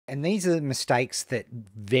And these are the mistakes that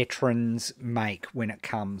veterans make when it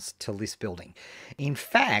comes to list building. In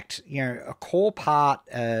fact, a core part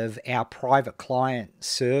of our private client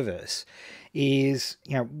service is,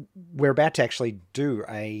 we're about to actually do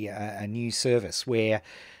a new service where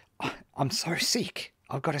I'm so sick.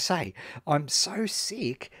 I've got to say, I'm so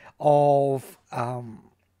sick of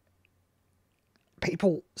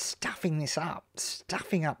people stuffing up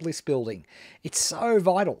list building. It's so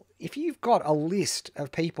vital. If you've got a list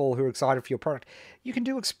of people who are excited for your product, you can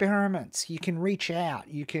do experiments, you can reach out,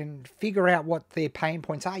 you can figure out what their pain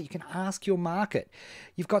points are, you can ask your market.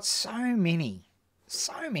 You've got so many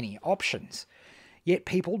options, yet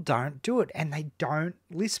people don't do it and they don't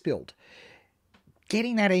list build.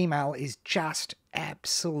 Getting that email is just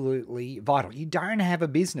absolutely vital. You don't have a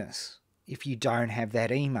business if you don't have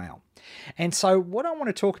that email. And so what I want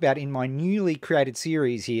to talk about in my newly created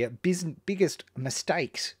series here, Biggest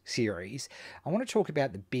Mistakes series, I want to talk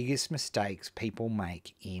about the biggest mistakes people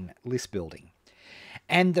make in list building.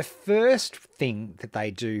 And the first thing that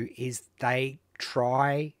they do is they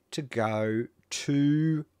try to go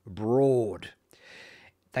too broad.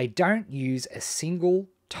 They don't use a single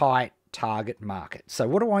tight target market. So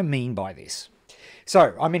what do I mean by this?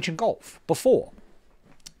 So I mentioned golf before.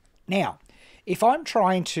 Now, if I'm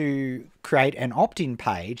trying to create an opt-in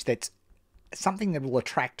page that's something that will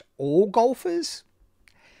attract all golfers,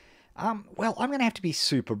 well, I'm going to have to be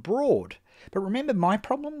super broad. But remember, my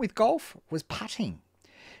problem with golf was putting.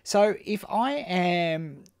 So if I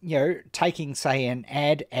am, taking, say, an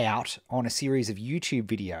ad out on a series of YouTube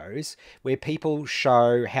videos where people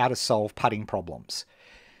show how to solve putting problems,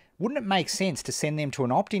 wouldn't it make sense to send them to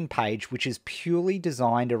an opt-in page which is purely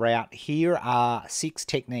designed around, here are 6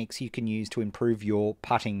 techniques you can use to improve your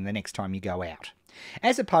putting the next time you go out,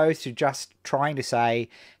 as opposed to just trying to say,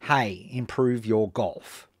 hey, improve your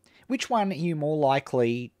golf? Which one are you more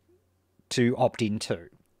likely to opt into,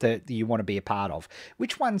 that you want to be a part of?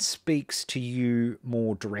 Which one speaks to you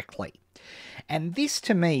more directly? And this,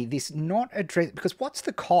 to me, this not address, because what's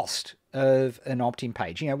the cost of an opt-in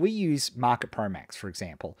page? We use Market Pro Max, for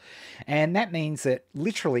example, and that means that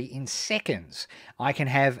literally in seconds, I can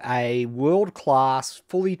have a world-class,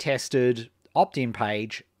 fully tested opt-in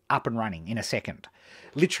page up and running in a second.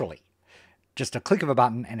 Literally. Just a click of a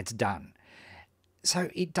button and it's done. So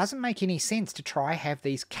it doesn't make any sense to try have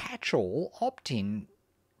these catch-all opt-in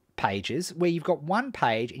pages where you've got one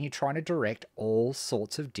page and you're trying to direct all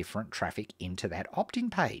sorts of different traffic into that opt-in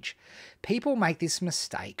page. People make this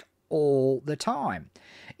mistake all the time.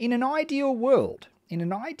 In an ideal world,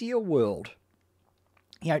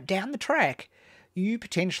 down the track, you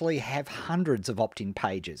potentially have hundreds of opt-in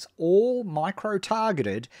pages, all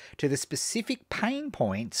micro-targeted to the specific pain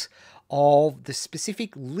points of the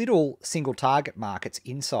specific little single target markets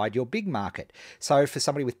inside your big market. So for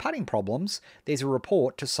somebody with putting problems, there's a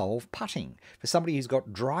report to solve putting. For somebody who's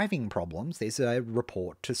got driving problems, there's a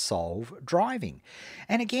report to solve driving.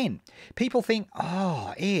 And again, people think,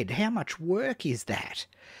 oh, Ed, how much work is that?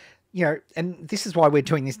 And this is why we're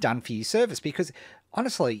doing this done for you service, because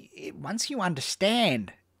honestly, once you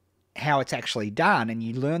understand how it's actually done and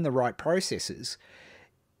you learn the right processes,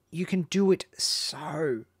 you can do it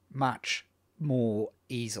so much more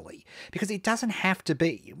easily, because it doesn't have to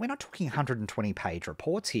be, we're not talking 120 page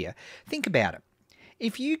reports here. Think about it.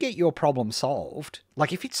 If you get your problem solved,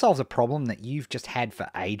 like if it solves a problem that you've just had for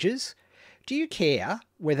ages, do you care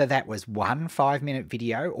whether that was one 5-minute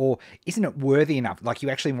video, or isn't it worthy enough? Like you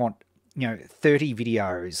actually want 30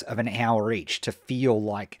 videos of an hour each to feel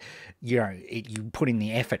like, you put in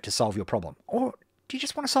the effort to solve your problem? Or do you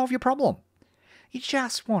just want to solve your problem? You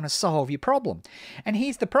just want to solve your problem. And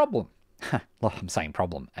here's the problem. Well, I'm saying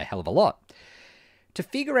problem a hell of a lot. To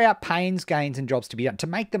figure out pains, gains, and jobs to be done, to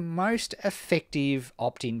make the most effective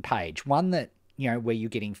opt-in page, one that, where you're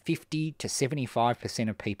getting 50 to 75%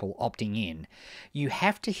 of people opting in, you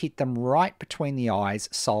have to hit them right between the eyes,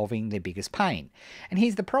 solving their biggest pain. And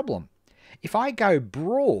here's the problem. If I go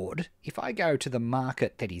broad, if I go to the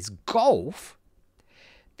market that is golf,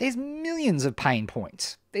 there's millions of pain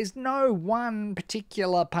points. There's no one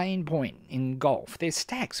particular pain point in golf. There's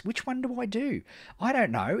stacks. Which one do I do? I don't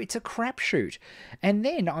know. It's a crapshoot. And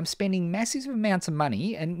then I'm spending massive amounts of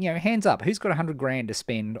money. And, hands up, who's got 100 grand to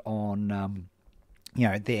spend on,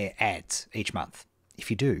 their ads each month? If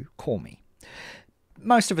you do, call me.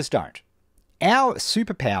 Most of us don't. Our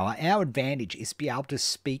superpower, our advantage is to be able to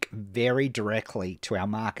speak very directly to our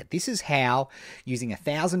market. This is how, using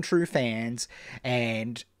 1,000 true fans,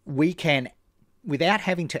 and we can, without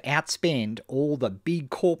having to outspend all the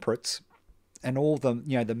big corporates and all the,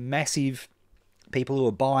 the massive People who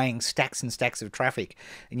are buying stacks and stacks of traffic,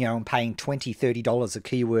 and paying $20, $30 a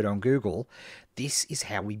keyword on Google. This is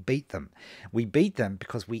how we beat them. We beat them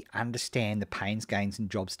because we understand the pains, gains, and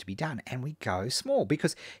jobs to be done, and we go small.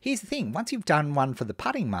 Because here's the thing, once you've done one for the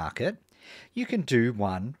putting market, you can do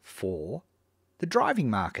one for the driving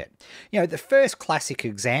market. The first classic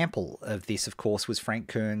example of this, of course, was Frank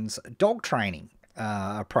Kern's dog training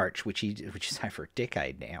approach, which is over a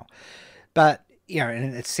decade now. But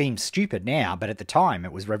and it seems stupid now, but at the time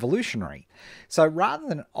it was revolutionary. So rather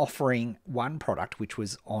than offering one product, which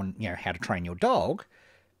was on, how to train your dog,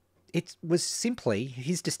 it was simply,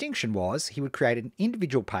 his distinction was he would create an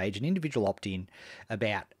individual page, an individual opt-in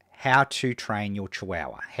about how to train your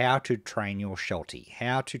Chihuahua, how to train your Sheltie,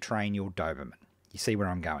 how to train your Doberman. You see where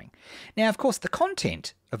I'm going. Now, of course, the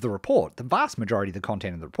content of the report, the vast majority of the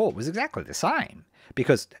content of the report was exactly the same,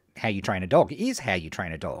 because how you train a dog is how you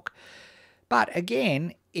train a dog. But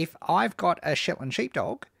again, if I've got a Shetland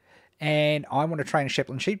sheepdog and I want to train a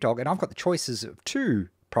Shetland sheepdog and I've got the choices of two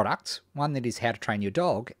products, one that is how to train your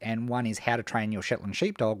dog and one is how to train your Shetland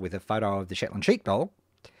sheepdog with a photo of the Shetland sheepdog,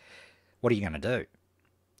 what are you going to do?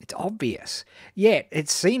 It's obvious. Yeah, it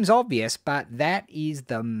seems obvious, but that is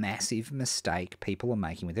the massive mistake people are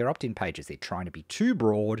making with their opt-in pages. They're trying to be too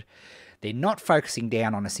broad. They're not focusing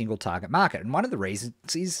down on a single target market. And one of the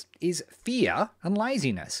reasons is fear and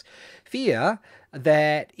laziness. Fear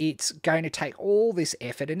that it's going to take all this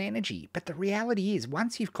effort and energy. But the reality is,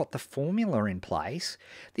 once you've got the formula in place,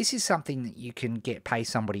 this is something that you can pay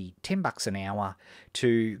somebody $10 an hour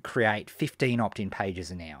to create 15 opt-in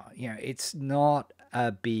pages an hour. It's not a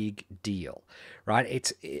big deal, right?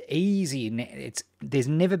 It's easy. There's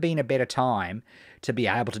never been a better time to be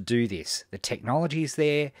able to do this. The technology is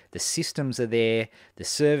there, the systems are there, the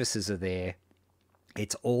services are there.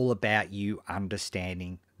 It's all about you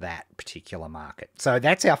understanding that particular market. So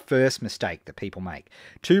that's our first mistake that people make.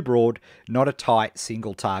 Too broad, not a tight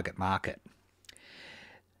single target market.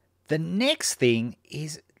 The next thing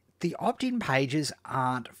is the opt-in pages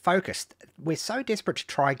aren't focused. We're so desperate to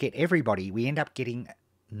try and get everybody, we end up getting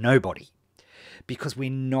nobody because we're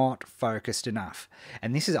not focused enough.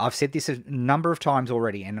 And I've said this a number of times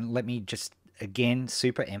already, and let me just again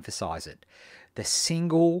super emphasize it. The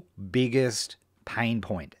single biggest pain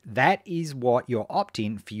point. That is what your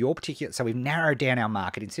opt-in for your particular... So we've narrowed down our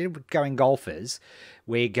market. Instead of going golfers,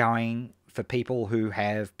 we're going for people who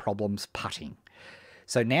have problems putting.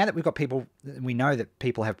 So now that we know that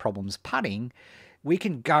people have problems putting, we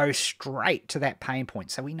can go straight to that pain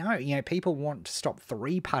point. So we know, people want to stop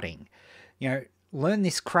 3-putting, learn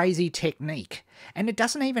this crazy technique. And it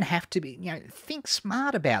doesn't even have to be, think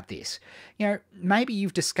smart about this. Maybe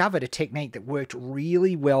you've discovered a technique that worked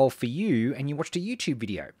really well for you and you watched a YouTube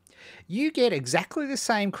video. You get exactly the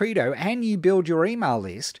same credo and you build your email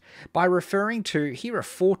list by referring to, here are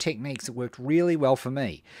 4 techniques that worked really well for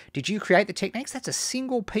me. Did you create the techniques? That's a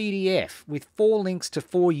single PDF with 4 links to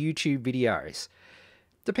 4 YouTube videos.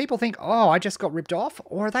 Do people think, oh, I just got ripped off?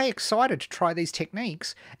 Or are they excited to try these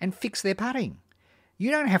techniques and fix their putting?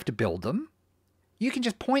 You don't have to build them. You can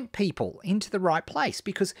just point people into the right place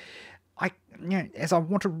because as I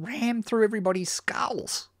want to ram through everybody's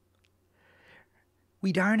skulls.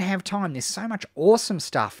 We don't have time. There's so much awesome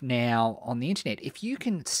stuff now on the internet. If you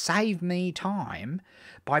can save me time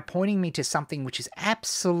by pointing me to something which is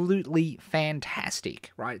absolutely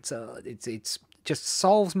fantastic, right? So it's just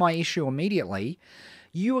solves my issue immediately.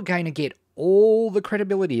 You are going to get all the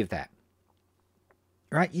credibility of that,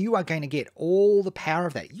 right? You are going to get all the power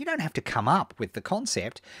of that. You don't have to come up with the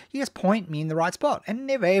concept. You just point me in the right spot. And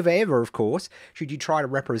never, ever, ever, of course, should you try to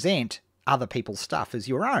represent other people's stuff as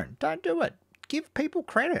your own. Don't do it. Give people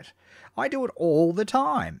credit. I do it all the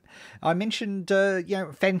time. I mentioned,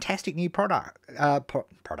 fantastic new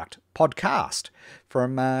podcast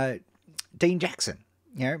from Dean Jackson.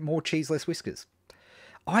 More cheese, less whiskers.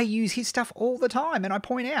 I use his stuff all the time, and I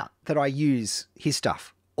point out that I use his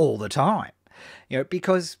stuff all the time.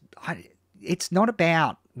 Because it's not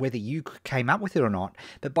about whether you came up with it or not,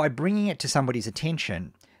 but by bringing it to somebody's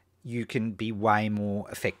attention, you can be way more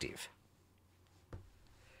effective.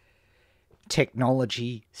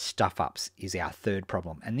 Technology stuff-ups is our third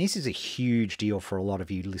problem. And this is a huge deal for a lot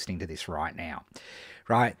of you listening to this right now,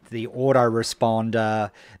 right? The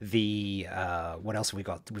autoresponder, what else have we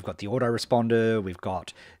got? We've got the autoresponder, we've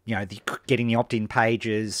got, getting the opt-in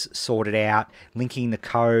pages sorted out, linking the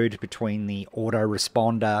code between the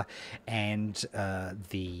autoresponder and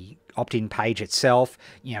the opt-in page itself,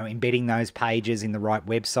 embedding those pages in the right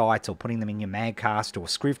websites or putting them in your Magcast or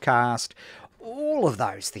Scrivcast. All of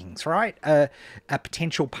those things, right, are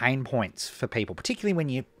potential pain points for people, particularly when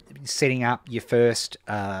you're setting up your first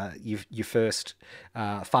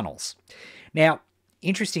funnels. Now,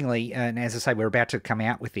 interestingly, and as I say, we're about to come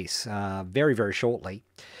out with this very, very shortly,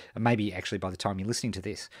 maybe actually by the time you're listening to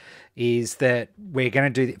this, is that we're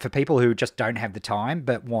going to do, for people who just don't have the time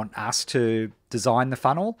but want us to design the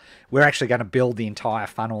funnel, we're actually going to build the entire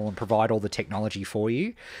funnel and provide all the technology for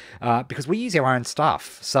you, because we use our own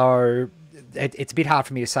stuff. So it's a bit hard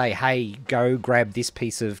for me to say, hey, go grab this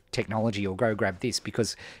piece of technology or go grab this,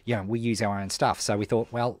 because, you know, we use our own stuff. So we thought,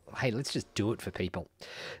 well, hey, let's just do it for people.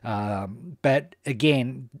 But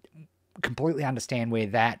again, completely understand where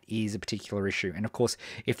that is a particular issue. And of course,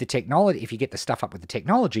 if you get the stuff up with the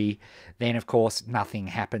technology, then of course nothing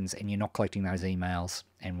happens and you're not collecting those emails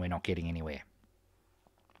and we're not getting anywhere.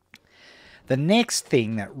 The next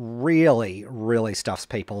thing that really, really stuffs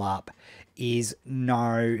people up is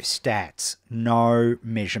no stats, no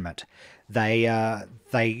measurement. They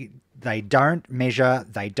don't measure,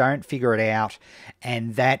 they don't figure it out,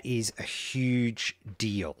 and that is a huge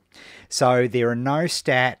deal. So there are no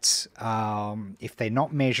stats. If they're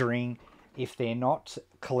not measuring, if they're not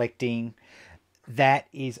collecting, that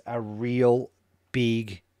is a real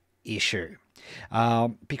big issue.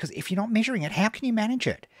 Because if you're not measuring it, how can you manage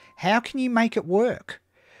it? How can you make it work?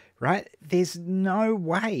 Right? There's no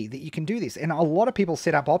way that you can do this. And a lot of people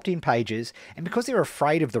set up opt-in pages, and because they're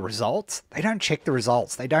afraid of the results, they don't check the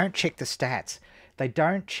results. They don't check the stats. They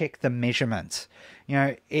don't check the measurements. You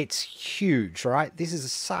know, it's huge, right? This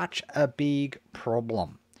is such a big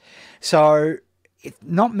problem. So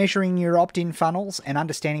not measuring your opt-in funnels and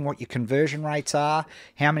understanding what your conversion rates are,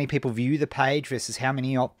 how many people view the page versus how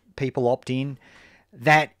many people opt in,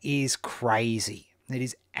 that is crazy. It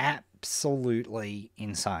is absolutely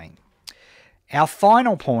insane. Our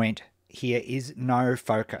final point here is no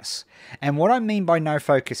focus. And what I mean by no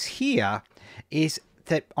focus here is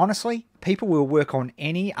that, honestly, people will work on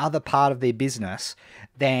any other part of their business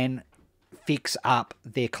than fix up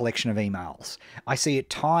their collection of emails. I see it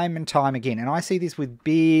time and time again, and I see this with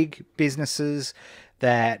big businesses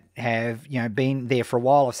that have, you know, been there for a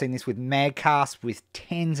while. I've seen this with Magcast with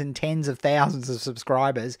tens and tens of thousands of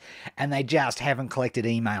subscribers, and they just haven't collected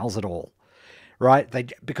emails at all, right?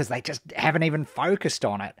 Because they just haven't even focused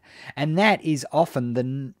on it. And that is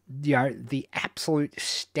often the absolute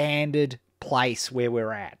standard place where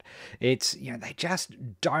we're at. It's, you know, they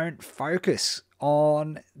just don't focus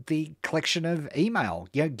on the collection of email,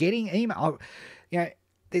 you know, getting email. You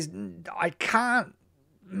know, I can't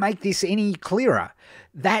make this any clearer.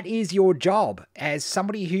 That is your job as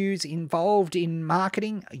somebody who's involved in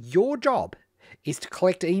marketing. Your job is to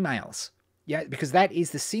collect emails. Yeah, because that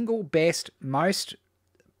is the single best, most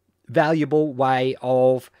valuable way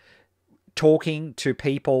of talking to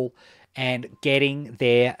people and getting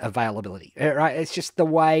their availability, right? It's just the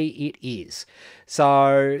way it is.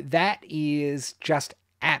 So that is just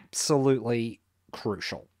absolutely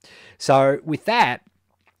crucial. So with that,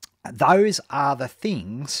 those are the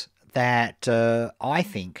things that I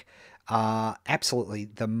think are absolutely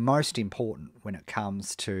the most important when it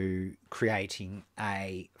comes to creating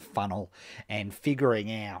a funnel and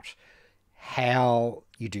figuring out how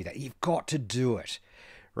you do that. You've got to do it,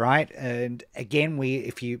 right? And again,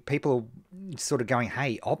 people are sort of going,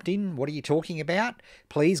 hey, opt-in, what are you talking about?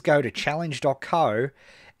 Please go to challenge.co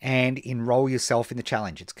and enroll yourself in the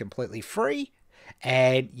challenge. It's completely free,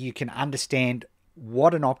 and you can understand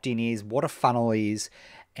what an opt-in is, what a funnel is,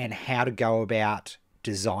 and how to go about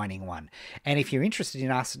designing one. And if you're interested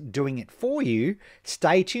in us doing it for you,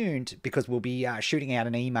 stay tuned, because we'll be shooting out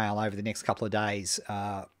an email over the next couple of days,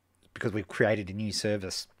 because we've created a new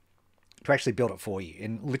service to actually build it for you.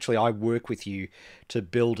 And literally, I work with you to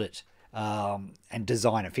build it and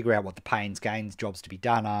design it, figure out what the pains, gains, jobs to be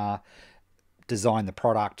done are, design the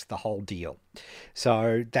product, the whole deal.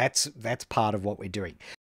 So that's part of what we're doing.